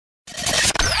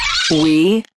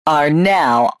We are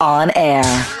now on air.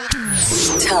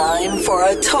 Time for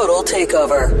a total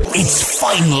takeover. It's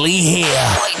finally here.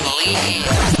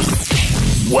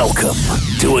 Welcome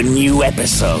to a new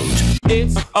episode.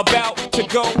 It's about to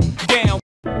go down.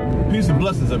 Peace and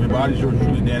blessings, everybody. It's yours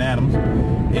truly, Dan Adams,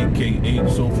 a.k.a.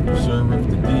 the Soulful Conservative,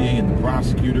 the DA and the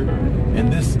prosecutor.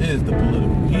 And this is the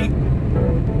Political Heat.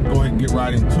 Go ahead and get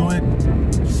right into it.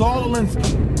 Saul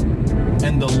Alinsky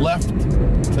and the left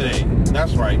today.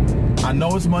 That's right. I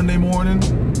know it's Monday morning.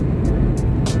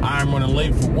 I'm running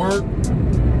late for work.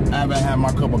 I haven't had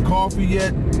my cup of coffee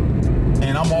yet.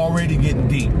 And I'm already getting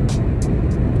deep.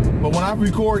 But when I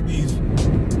record these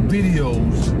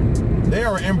videos, they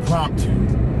are impromptu.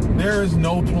 There is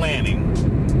no planning.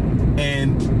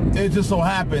 And it just so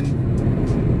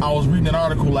happened, I was reading an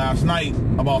article last night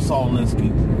about Saul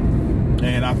Alinsky.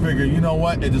 And I figured, you know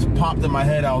what? It just popped in my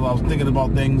head. I was thinking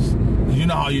about things. You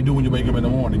know how you do when you wake up in the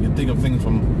morning. You think of things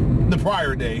from the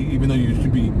prior day, even though you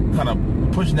should be kind of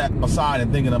pushing that aside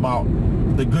and thinking about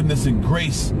the goodness and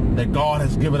grace that God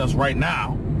has given us right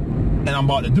now. And I'm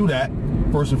about to do that.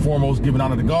 First and foremost, giving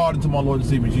honor to God and to my Lord and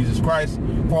Savior Jesus Christ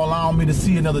for allowing me to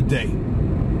see another day.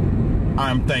 I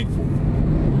am thankful.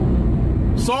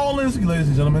 Saul Alinsky, ladies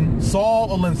and gentlemen.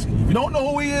 Saul Alinsky. If you don't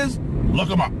know who he is, look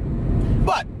him up.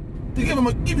 But to give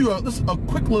you a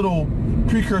quick little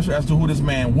precursor as to who this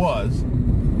man was,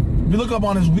 if you look up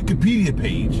on his Wikipedia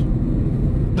page,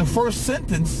 the first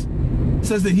sentence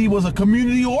says that he was a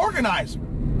community organizer.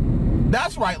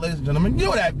 That's right, ladies and gentlemen. You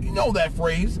know that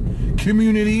phrase,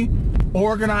 community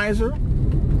organizer.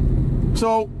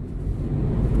 So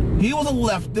he was a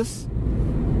leftist,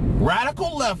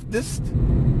 radical leftist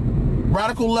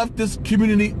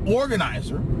community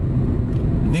organizer.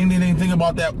 Didn't think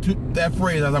about that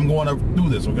phrase as I'm going to do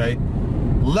this, okay?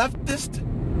 Leftist,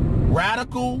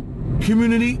 radical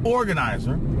community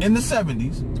organizer in the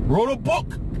 70s, wrote a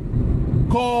book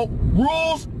called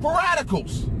Rules for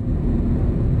Radicals.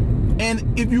 And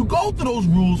if you go through those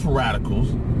rules for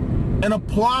radicals and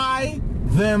apply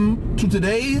them to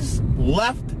today's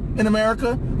left in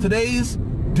America, today's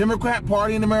Democrat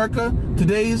Party in America,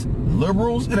 today's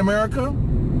liberals in America,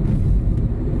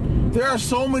 there are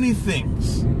so many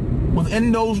things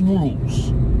within those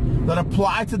rules that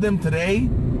apply to them today.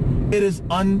 It is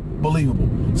unbelievable.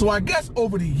 So I guess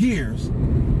over the years,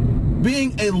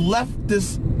 being a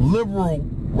leftist liberal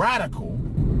radical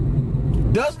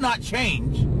does not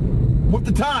change with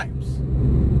the times.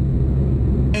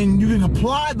 And you can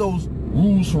apply those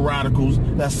rules for radicals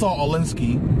that Saul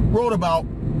Alinsky wrote about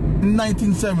in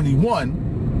 1971.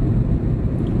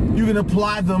 You can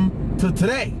apply them to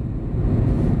today.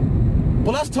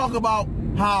 But let's talk about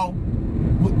how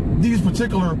these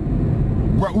particular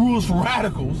rules for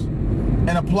radicals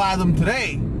and apply them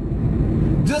today.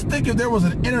 Just think if there was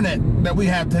an internet that we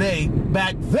have today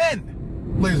back then,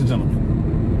 ladies and gentlemen.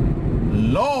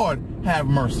 Lord have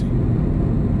mercy.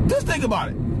 Just think about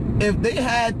it. If they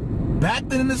had back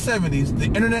then in the 70s the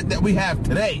internet that we have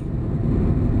today,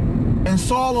 and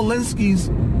Saul Alinsky's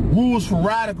rules for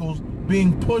radicals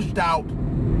being pushed out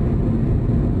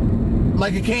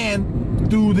like it can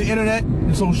through the internet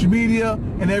and social media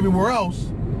and everywhere else,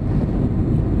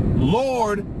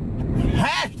 Lord,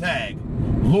 hashtag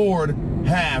Lord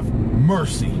have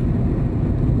mercy.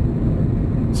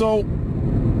 So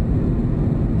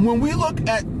when we look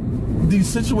at the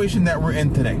situation that we're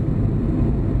in today,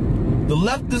 the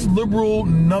leftist, liberal,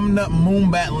 numbnut,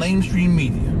 moonbat, lamestream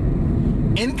media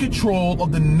in control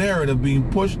of the narrative being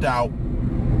pushed out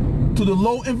to the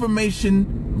low information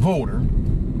voter.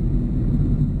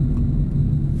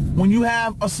 When you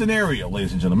have a scenario,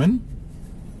 ladies and gentlemen,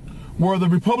 where the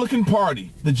Republican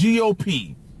Party, the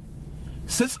GOP,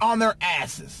 sits on their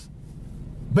asses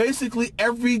basically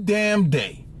every damn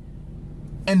day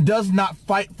and does not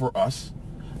fight for us,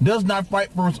 does not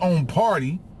fight for its own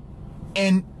party,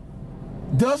 and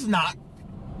does not,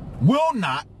 will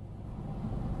not,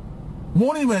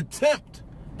 won't even attempt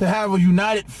to have a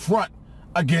united front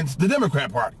against the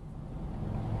Democrat Party.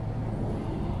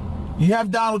 You have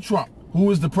Donald Trump,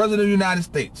 who is the President of the United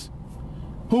States,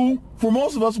 who, for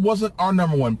most of us, wasn't our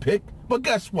number one pick, but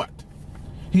guess what?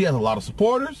 He has a lot of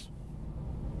supporters.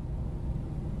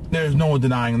 There's no one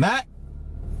denying that.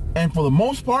 And for the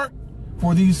most part,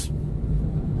 for these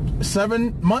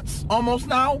 7 months almost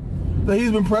now that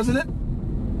he's been president,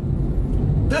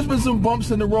 there's been some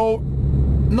bumps in the road,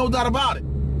 no doubt about it.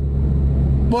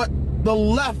 But the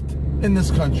left in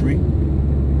this country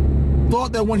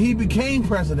thought that when he became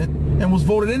president and was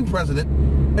voted in president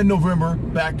in November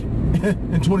back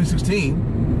in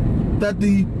 2016, that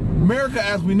the America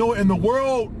as we know it and the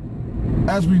world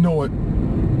as we know it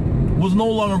was no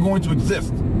longer going to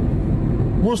exist.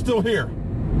 we're still here.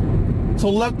 So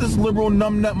leftist liberal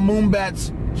numbnut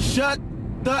moonbats, shut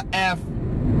the F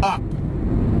up.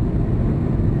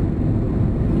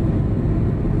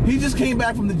 He just came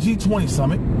back from the G20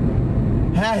 summit,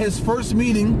 had his first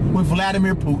meeting with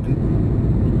Vladimir Putin,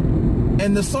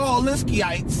 and the Saul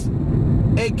Alinskyites,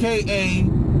 aka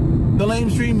the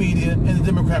lamestream media and the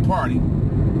Democrat Party,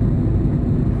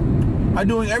 are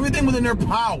doing everything within their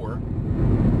power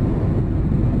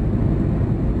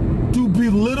to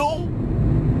belittle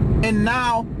and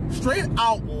now straight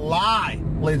out lie,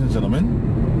 ladies and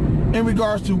gentlemen, in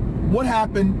regards to what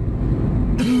happened,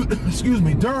 excuse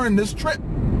me, during this trip.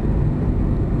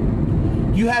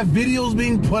 You have videos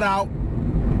being put out,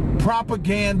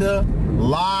 propaganda,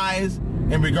 lies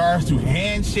in regards to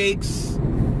handshakes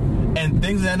and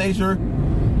things of that nature.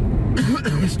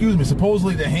 Excuse me,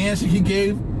 supposedly the handshake he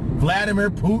gave Vladimir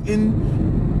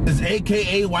Putin is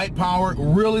AKA white power.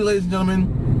 Really, ladies and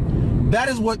gentlemen, that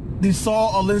is what the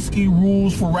Saul Alinsky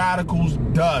Rules for Radicals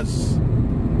does.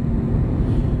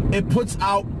 It puts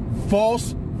out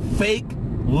false, fake,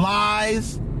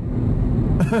 lies,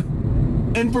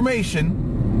 information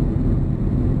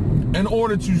in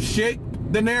order to shake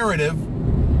the narrative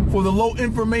for the low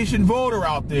information voter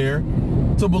out there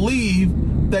to believe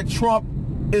that Trump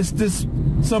is this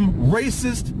some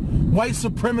racist, white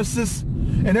supremacist,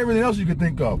 and everything else you could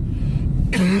think of.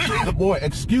 Boy,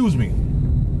 excuse me.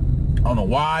 I don't know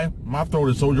why. My throat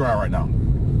is so dry right now.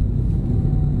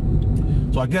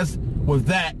 So I guess with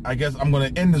that, I guess I'm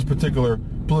going to end this particular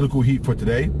political heat for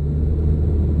today.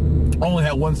 I only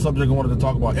had one subject I wanted to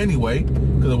talk about anyway,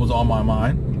 because it was on my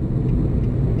mind.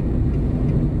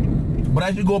 But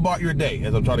as you go about your day,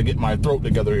 as I'm trying to get my throat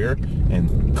together here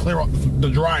and clear up the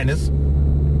dryness,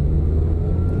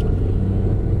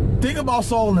 think about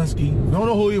Saul Alinsky. If you don't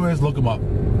know who he is, look him up.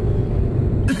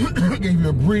 I gave you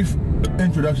a brief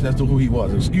introduction as to who he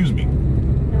was. Excuse me.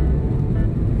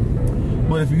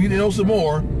 But if you need to know some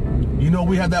more, you know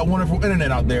we have that wonderful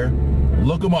internet out there.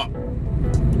 Look him up.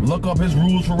 Look up his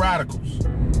rules for radicals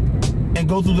and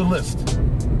go through the list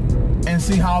and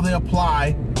see how they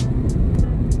apply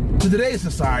to today's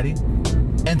society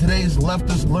and today's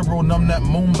leftist, liberal, numbnut,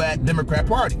 moonbat Democrat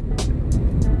Party.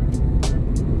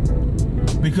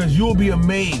 Because you'll be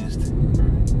amazed.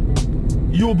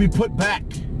 You'll be put back.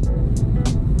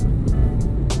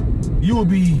 You will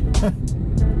be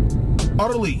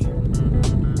utterly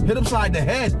hit upside the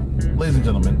head, ladies and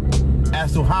gentlemen,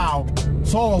 as to how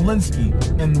Saul Alinsky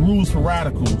and Rules for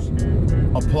Radicals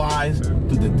applies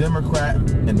to the Democrat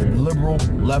and the liberal,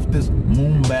 leftist,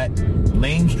 moonbat,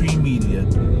 mainstream media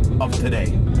of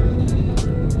today.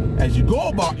 As you go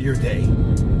about your day,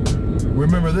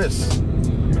 remember this: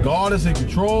 God is in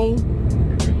control.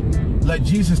 Let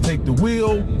Jesus take the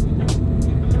wheel,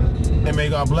 and may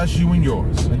God bless you and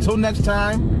yours. Until next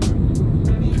time,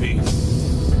 peace.